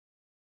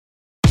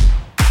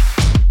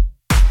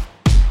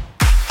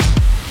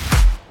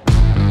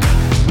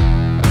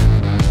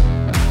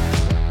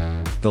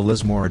the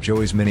LISMORE'S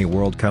Joey's Mini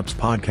World Cups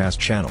podcast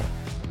channel.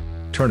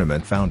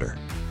 Tournament founder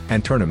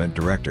and tournament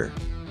director,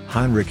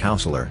 Heinrich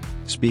Hausler,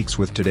 speaks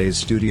with today's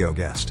studio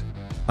guest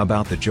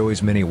about the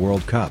Joey's Mini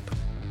World Cup,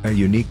 a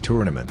unique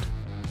tournament.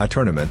 A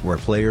tournament where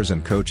players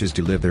and coaches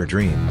do live their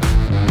dream.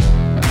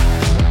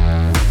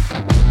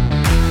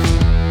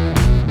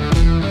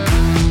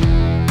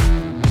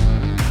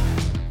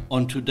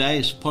 On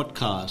today's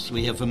podcast,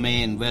 we have a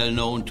man well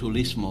known to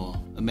Lismore,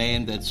 a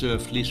man that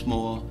served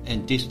Lismore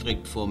and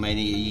district for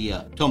many a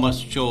year.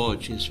 Thomas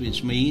George is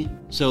with me.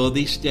 So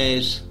these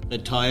days,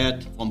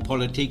 retired from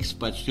politics,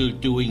 but still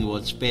doing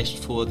what's best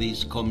for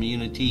this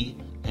community.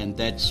 And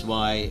that's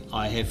why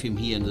I have him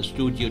here in the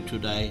studio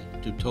today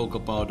to talk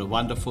about a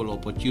wonderful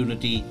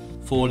opportunity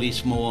for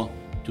Lismore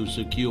to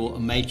secure a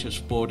major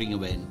sporting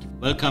event.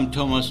 Welcome,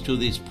 Thomas, to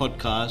this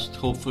podcast.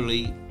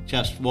 Hopefully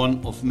just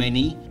one of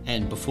many.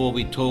 And before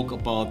we talk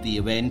about the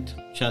event,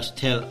 just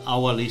tell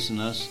our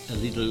listeners a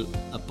little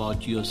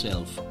about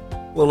yourself.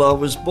 Well, I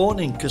was born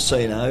in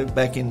Casino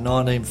back in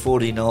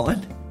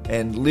 1949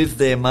 and lived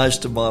there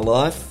most of my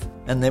life.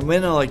 And then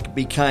when I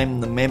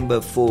became the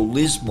member for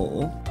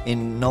Lismore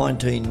in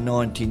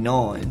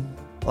 1999,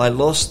 I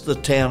lost the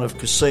town of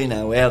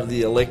Casino out of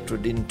the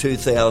electorate in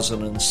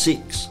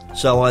 2006.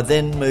 So I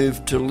then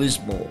moved to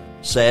Lismore.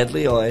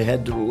 Sadly, I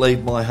had to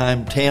leave my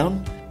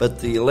hometown, but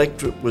the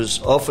electorate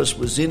office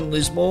was in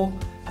Lismore,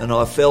 and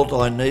I felt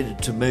I needed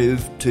to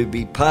move to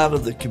be part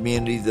of the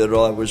community that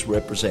I was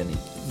representing.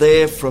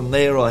 From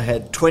there I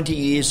had 20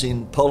 years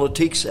in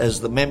politics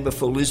as the member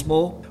for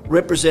Lismore,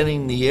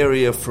 representing the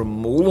area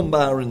from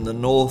Wollumbar in the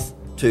north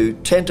to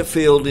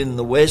Tenterfield in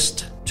the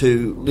west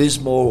to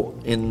Lismore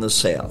in the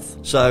south.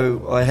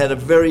 So I had a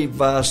very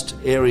vast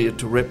area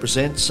to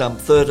represent, some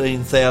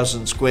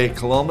 13,000 square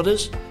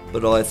kilometres,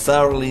 but I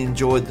thoroughly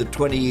enjoyed the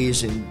 20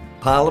 years in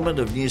Parliament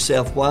of New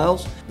South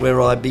Wales,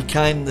 where I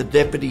became the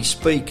Deputy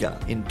Speaker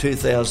in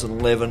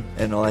 2011,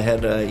 and I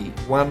had a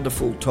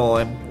wonderful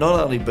time, not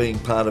only being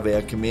part of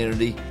our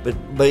community,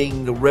 but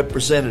being the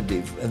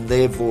representative and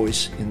their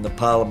voice in the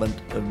Parliament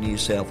of New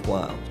South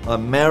Wales.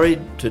 I'm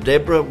married to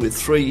Deborah with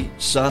 3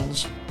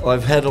 sons.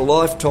 I've had a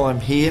lifetime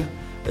here.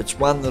 It's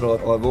one that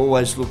I've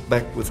always looked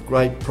back with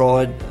great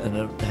pride, and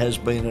it has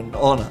been an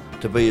honour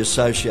to be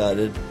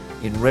associated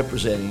in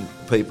representing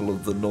people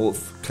of the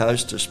North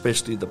Coast,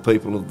 especially the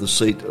people of the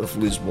seat of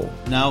Lismore.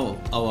 Now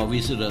our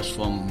visitors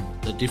from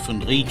the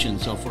different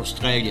regions of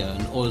Australia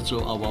and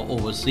also our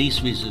overseas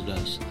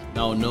visitors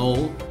now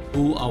know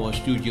who our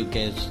studio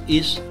guest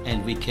is,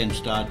 and we can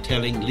start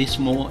telling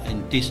Lismore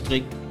and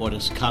district what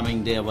is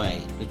coming their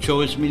way. The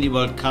Joey's Mini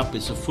World Cup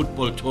is a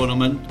football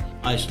tournament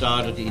I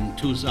started in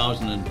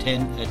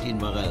 2010 at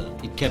Inverell.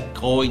 It kept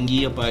growing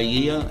year by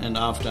year, and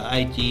after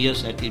 8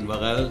 years at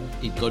Inverell,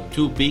 it got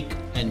too big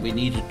and we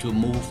needed to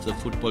move the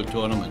football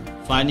tournament.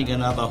 Finding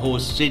another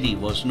host city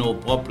was no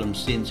problem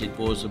since it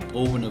was a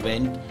proven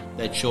event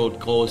that showed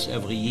growth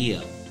every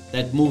year.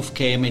 That move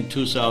came in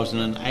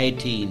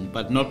 2018,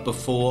 but not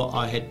before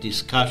I had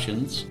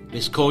discussions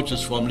with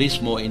coaches from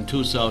Lismore in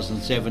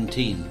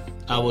 2017.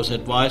 I was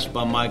advised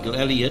by Michael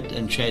Elliott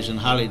and Jason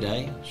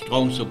Halliday,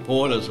 strong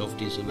supporters of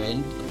this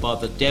event,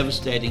 about the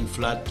devastating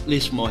flood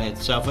Lismore had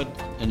suffered,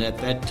 and at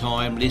that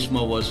time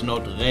Lismore was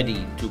not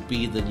ready to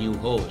be the new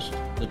host.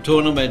 The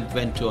tournament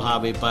went to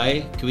Hervey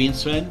Bay,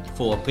 Queensland,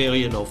 for a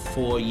period of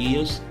 4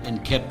 years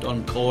and kept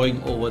on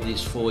growing over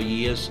these 4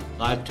 years,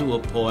 right to a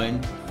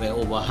point where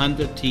over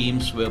 100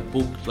 teams were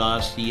booked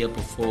last year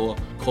before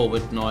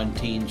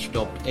COVID-19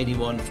 stopped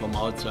anyone from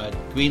outside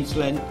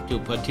Queensland to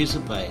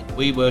participate.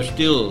 We were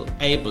still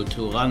able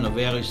to run a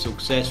very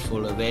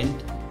successful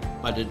event,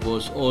 but it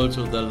was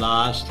also the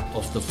last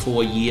of the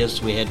 4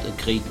 years we had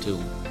agreed to.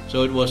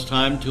 So it was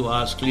time to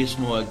ask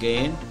Lismore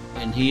again,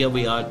 and here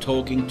we are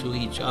talking to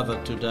each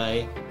other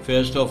today.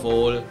 First of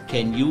all,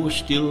 can you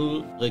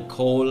still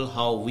recall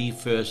how we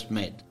first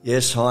met?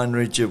 Yes,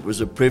 Heinrich, it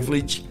was a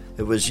privilege.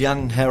 It was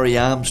young Harry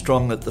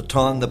Armstrong at the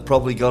time that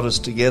probably got us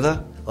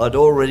together. I'd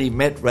already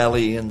met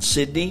Raleigh in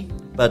Sydney,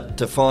 but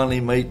to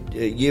finally meet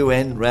you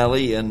and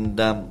Raleigh and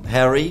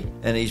Harry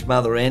and his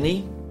mother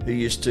Annie, who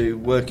used to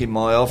work in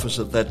my office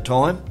at that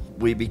time,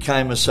 we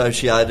became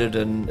associated,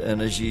 and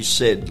as you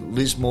said,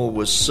 Lismore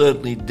was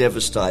certainly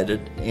devastated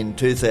in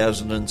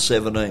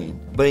 2017.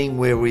 Being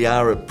where we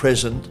are at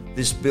present,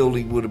 this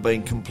building would have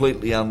been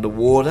completely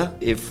underwater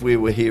if we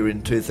were here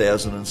in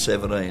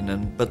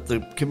 2017. But the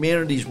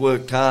community's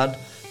worked hard,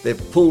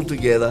 they've pulled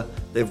together,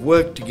 they've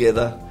worked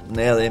together,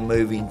 now they're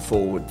moving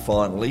forward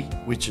finally,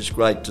 which is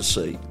great to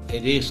see.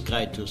 It is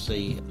great to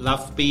see.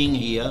 Love being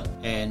here,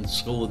 and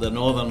through the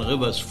Northern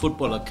Rivers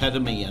Football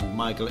Academy and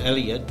Michael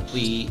Elliott,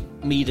 we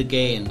meet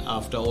again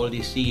after all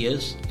these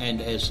years,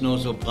 and as no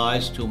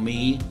surprise to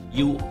me,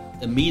 you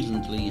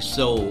immediately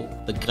saw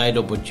the great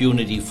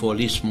opportunity for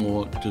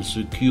Lismore to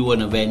secure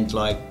an event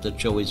like the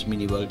Joey's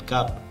Mini World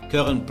Cup.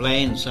 Current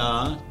plans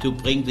are to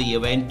bring the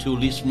event to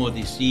Lismore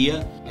this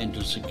year and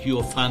to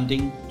secure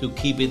funding to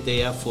keep it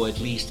there for at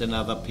least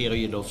another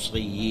period of 3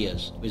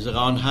 years. With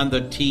around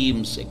 100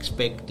 teams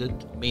expected,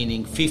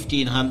 meaning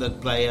 1,500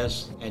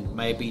 players and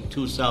maybe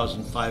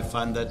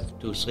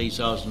 2,500 to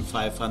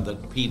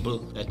 3,500 people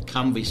that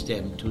come with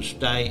them to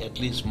stay at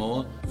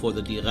Lismore for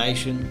the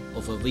duration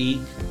of a week,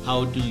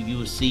 how do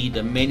you see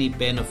the many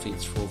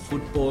benefits for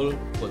football,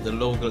 for the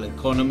local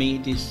economy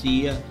this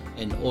year,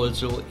 and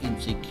also in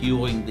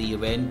securing the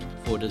event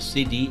for the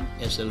city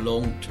as a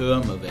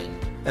long-term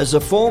event? As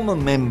a former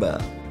member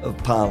of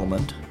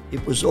Parliament,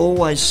 it was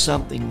always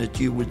something that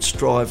you would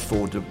strive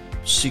for, to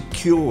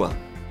secure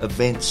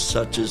events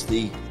such as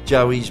the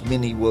Joey's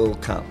Mini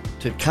World Cup.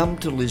 To come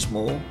to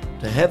Lismore,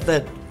 to have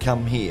that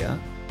come here,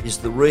 is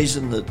the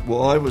reason that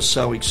I was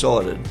so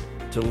excited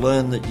to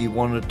learn that you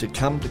wanted to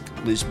come to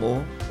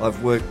Lismore.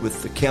 I've worked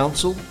with the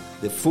council,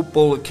 the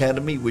Football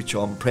Academy, which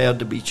I'm proud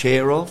to be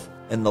chair of,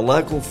 and the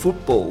local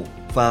football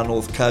Far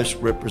North Coast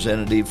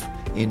representative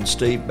in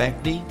Steve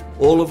Mackney,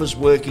 all of us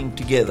working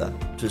together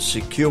to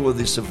secure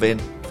this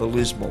event for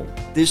Lismore.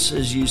 This,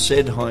 as you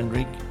said,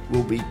 Heinrich,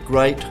 will be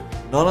great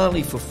not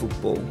only for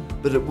football,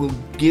 but it will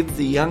give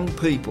the young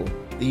people,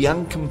 the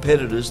young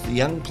competitors, the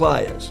young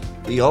players,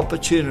 the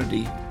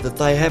opportunity that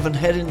they haven't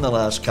had in the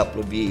last couple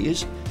of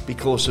years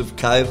because of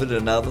COVID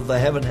and other. They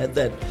haven't had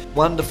that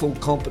wonderful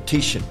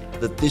competition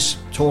that this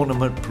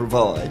tournament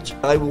provides.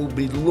 They will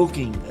be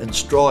looking and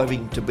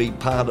striving to be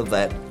part of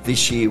that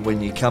this year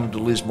when you come to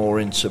Lismore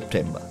in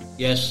September.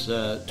 Yes,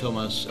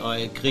 Thomas, I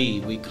agree.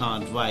 We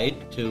can't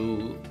wait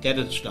to get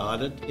it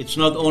started. It's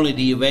not only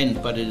the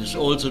event, but it is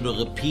also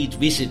the repeat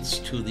visits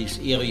to this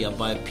area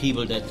by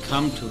people that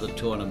come to the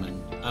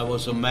tournament. I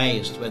was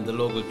amazed when the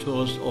local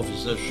tourist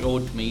officer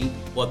showed me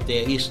what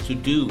there is to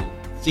do,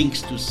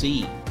 things to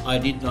see. I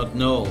did not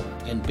know,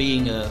 and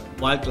being a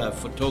wildlife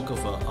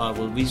photographer, I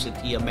will visit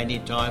here many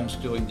times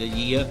during the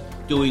year,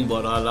 doing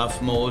what I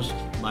love most,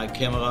 my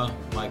camera,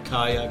 my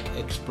kayak,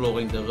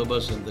 exploring the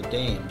rivers and the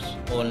dams,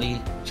 only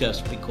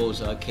just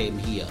because I came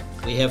here.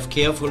 We have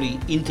carefully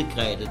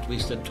integrated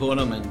with the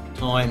tournament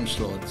time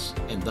slots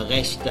and the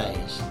rest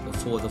days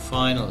before the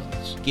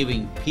finals,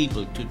 giving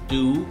people to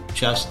do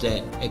just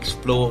that,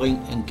 exploring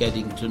and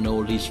getting to know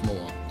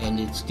Lismore and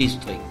its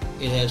district.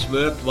 It has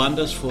worked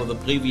wonders for the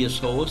previous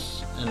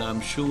hosts, and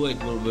I'm sure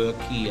it will work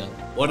here.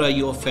 What are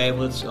your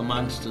favorites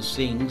amongst the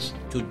things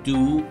to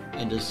do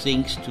and the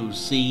things to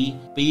see,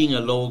 being a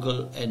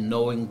local and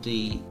knowing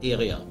the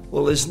area?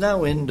 Well, there's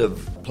no end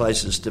of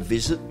places to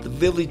visit. The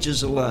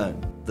villages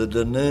alone, the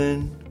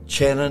Dunoon,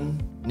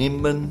 Channon,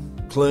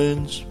 Nimbin,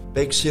 Clunes,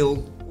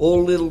 Bexhill,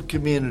 all little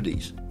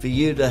communities for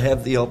you to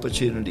have the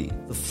opportunity.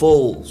 The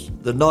falls,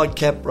 the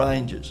nightcap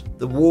ranges,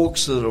 the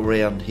walks that are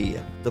around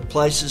here, the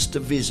places to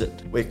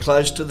visit. We're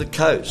close to the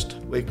coast,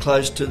 we're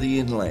close to the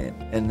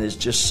inland, and there's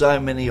just so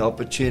many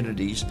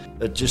opportunities,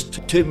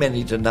 just too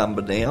many to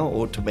number now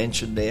or to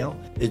mention now.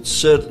 It's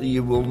certainly,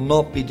 you will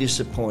not be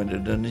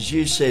disappointed. And as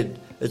you said,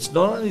 it's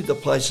not only the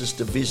places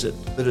to visit,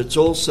 but it's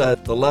also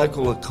the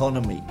local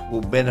economy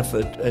will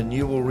benefit, and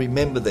you will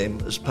remember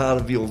them as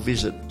part of your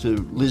visit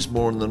to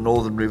Lismore and the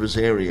Northern Rivers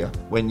area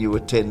when you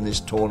attend this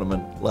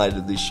tournament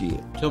later this year.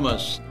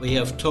 Thomas, we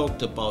have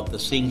talked about the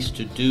things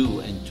to do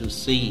and to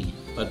see,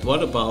 but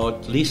what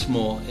about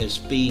Lismore as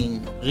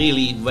being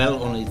really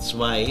well on its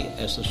way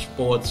as a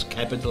sports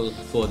capital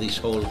for this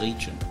whole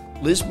region?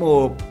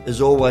 Lismore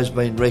has always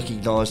been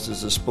recognised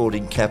as a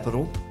sporting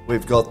capital.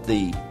 We've got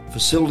the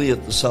facility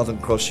at the Southern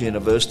Cross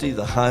University,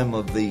 the home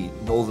of the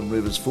Northern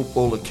Rivers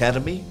Football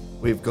Academy.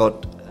 We've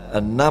got a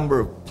number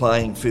of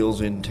playing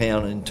fields in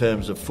town in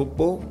terms of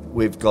football.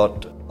 We've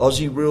got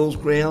Aussie rules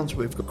grounds,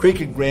 we've got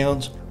cricket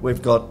grounds,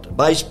 we've got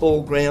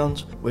baseball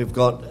grounds,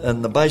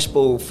 and the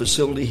baseball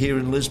facility here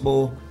in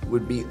Lismore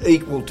would be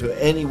equal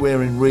to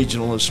anywhere in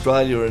regional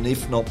Australia, and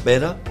if not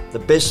better. The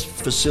best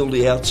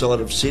facility outside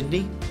of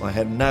Sydney, I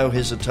have no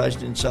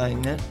hesitation in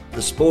saying that.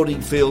 The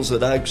sporting fields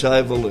at Oaks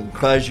Oval and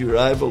Crozier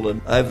Oval,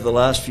 and over the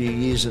last few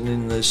years and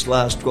in this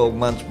last 12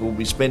 months we'll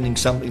be spending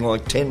something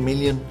like 10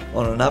 million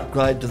on an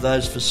upgrade to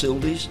those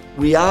facilities.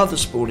 We are the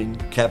sporting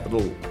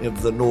capital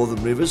of the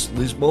Northern Rivers,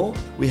 Lismore.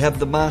 We have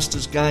the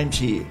Masters Games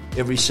here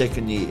every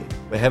second year.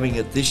 We're having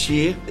it this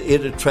year.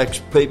 It attracts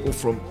people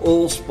from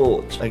all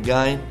sports.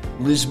 Again,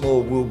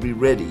 Lismore will be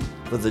ready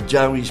for the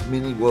Joey's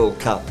Mini World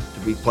Cup to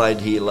be played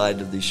here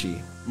later this year.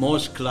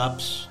 Most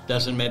clubs,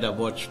 doesn't matter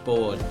what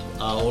sport,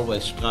 are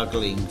always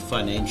struggling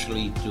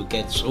financially to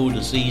get through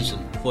the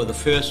season. For the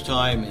first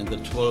time in the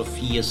 12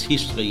 years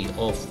history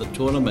of the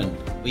tournament,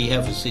 we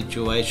have a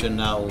situation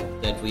now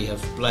that we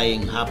have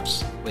playing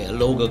hubs where a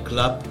local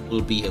club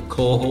will be a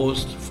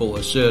co-host for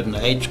a certain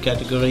age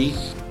category,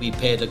 We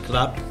pay the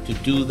club to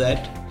do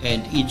that,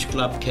 and each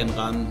club can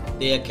run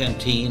their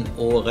canteen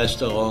or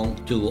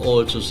restaurant to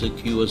also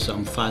secure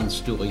some funds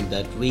during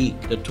that week.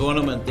 The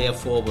tournament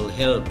therefore will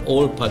help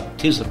all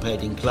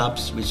participating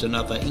clubs with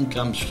another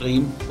income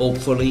stream,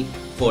 hopefully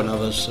for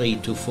another 3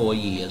 to 4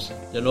 years.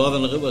 The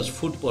Northern Rivers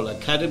Football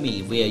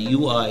Academy, where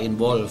you are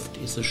involved,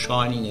 is a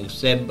shining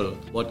example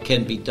what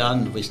can be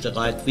done with the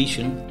right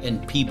vision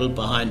and people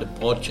behind a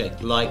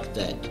project like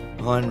that.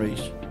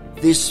 Heinrich,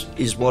 this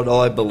is what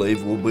I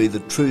believe will be the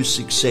true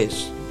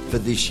success for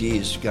this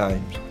year's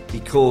games,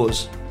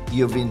 because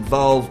you've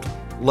involved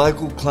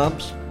local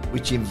clubs,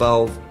 which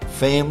involve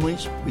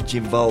families, which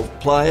involve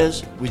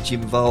players, which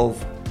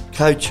involve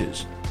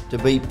coaches, to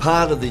be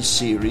part of this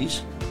series,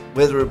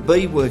 whether it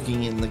be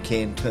working in the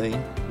canteen,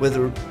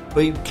 whether it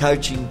be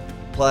coaching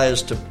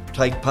players to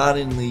take part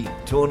in the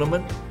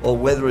tournament, or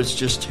whether it's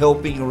just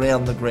helping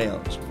around the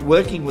grounds.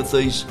 Working with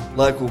these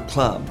local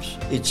clubs,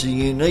 it's a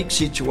unique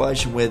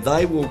situation where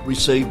they will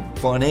receive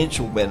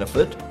financial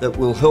benefit that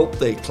will help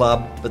their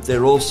club, but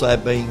they're also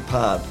being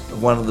part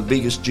of one of the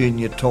biggest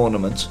junior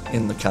tournaments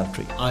in the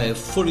country. I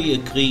fully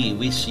agree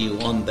with you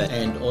on that,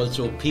 and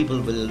also people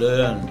will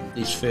learn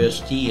this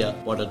first year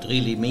what it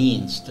really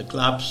means. The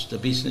clubs, the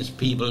business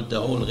people,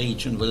 the whole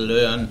region will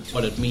learn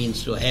what it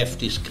means to have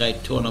this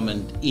great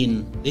tournament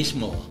in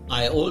Lismore.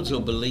 I also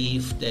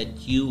believe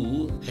that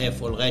you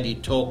have already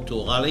talked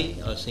to Raleigh.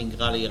 I think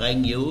Raleigh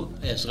rang you.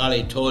 As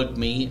Raleigh told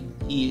me,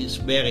 he is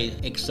very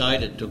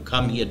excited to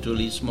come here to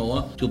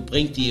Lismore to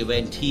bring the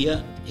event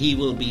here. He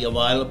will be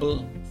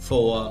available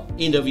for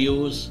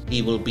interviews.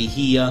 He will be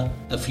here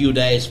a few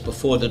days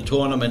before the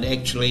tournament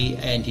actually,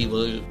 and he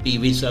will be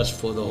with us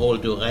for the whole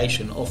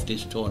duration of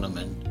this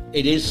tournament.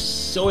 It is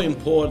so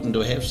important to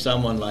have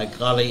someone like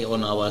Raleigh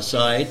on our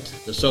side.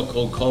 The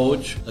soccer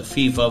coach, a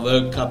FIFA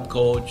World Cup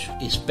coach,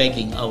 is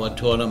backing our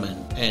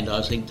tournament, and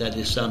I think that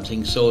is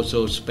something so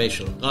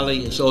special.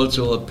 Raleigh is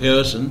also a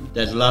person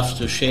that loves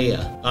to share.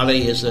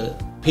 Raleigh is a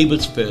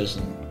people's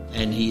person,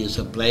 and he is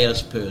a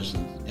player's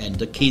person, and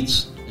the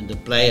kids and the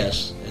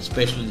players,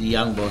 especially the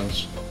young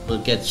ones,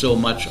 will get so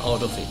much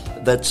out of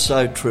it. That's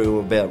so true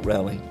about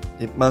Raleigh.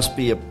 It must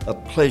be a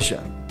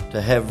pleasure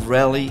to have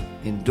Raleigh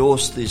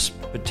endorse this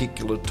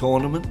particular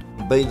tournament,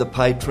 be the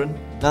patron.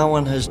 No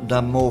one has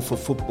done more for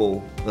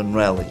football than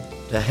Raleigh.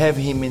 To have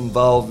him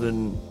involved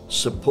and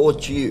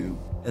support you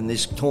in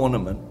this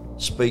tournament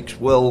speaks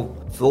well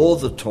for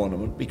the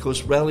tournament,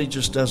 because Raleigh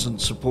just doesn't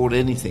support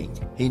anything.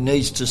 He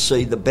needs to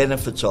see the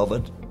benefits of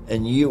it,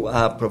 and you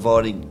are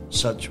providing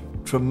such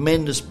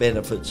tremendous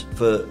benefits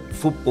for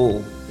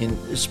football,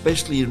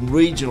 especially in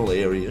regional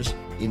areas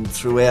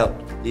throughout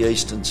the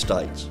eastern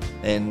states.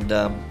 And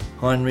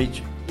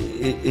Heinrich,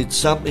 it's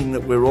something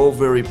that we're all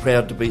very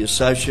proud to be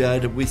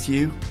associated with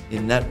you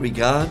in that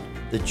regard,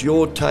 that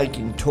you're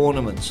taking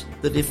tournaments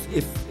that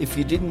if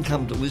you didn't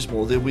come to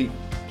Lismore, there'll be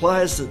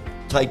players that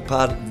take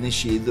part in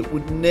this year that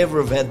would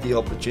never have had the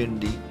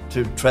opportunity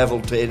to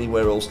travel to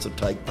anywhere else to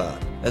take part.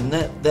 And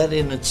that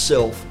in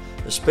itself,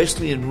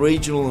 especially in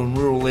regional and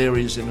rural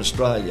areas in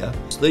Australia,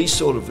 these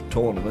sort of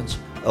tournaments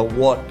are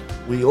what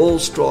we all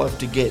strive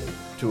to get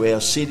to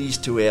our cities,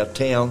 to our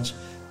towns,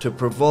 to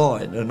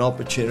provide an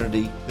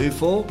opportunity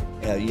for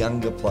our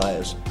younger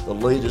players, the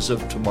leaders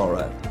of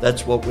tomorrow.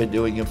 That's what we're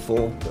doing it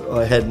for.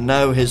 I had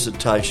no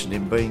hesitation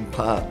in being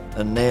part,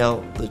 and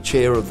now the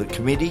chair of the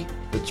committee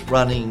that's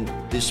running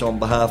this on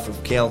behalf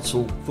of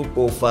Council,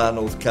 Football Far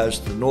North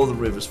Coast, the Northern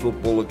Rivers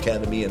Football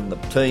Academy and the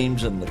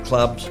teams and the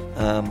clubs.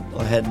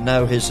 I had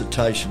no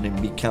hesitation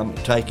in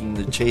taking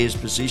the chair's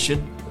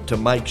position to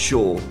make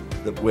sure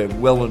that we're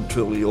well and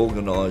truly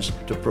organised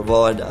to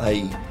provide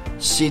a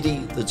city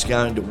that's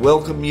going to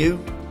welcome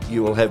you.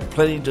 You will have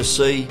plenty to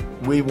see.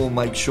 We will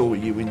make sure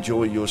you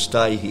enjoy your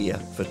stay here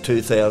for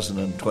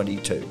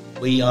 2022.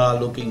 We are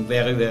looking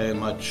very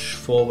much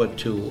forward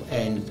to,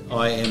 and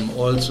I am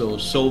also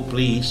so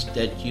pleased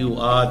that you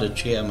are the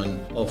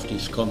chairman of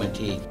this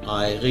committee.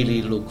 I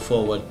really look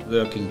forward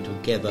working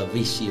together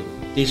with you.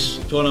 This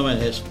tournament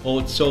has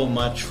brought so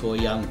much for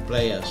young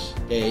players.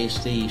 There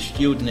is the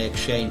student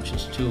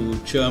exchanges to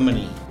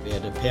Germany, where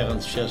the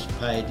parents just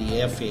pay the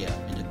airfare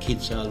and the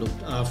kids are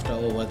looked after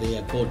over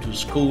there, go to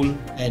school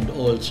and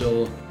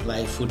also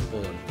play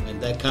football. When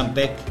they come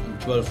back in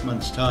 12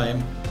 months'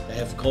 time, they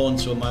have grown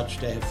so much,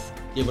 they have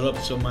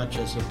developed so much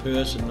as a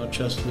person, not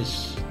just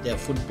with their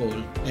football.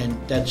 And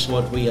that's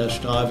what we are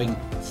striving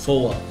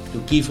for, to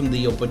give them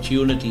the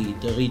opportunity,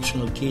 the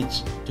regional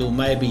kids, to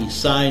maybe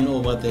sign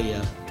over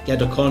there,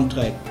 get a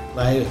contract,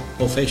 play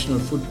professional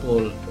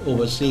football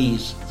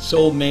overseas.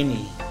 So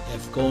many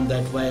have gone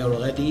that way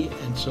already,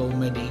 and so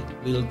many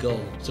will go.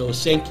 So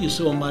thank you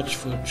so much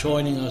for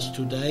joining us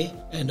today,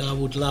 and I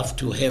would love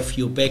to have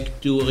you back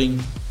during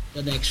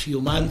the next few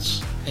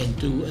months and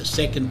do a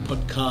second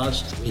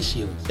podcast with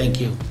you. Thank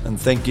you. And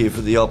thank you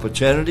for the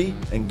opportunity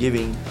and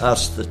giving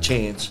us the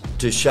chance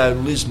to show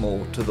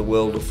Lismore to the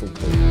world of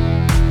football.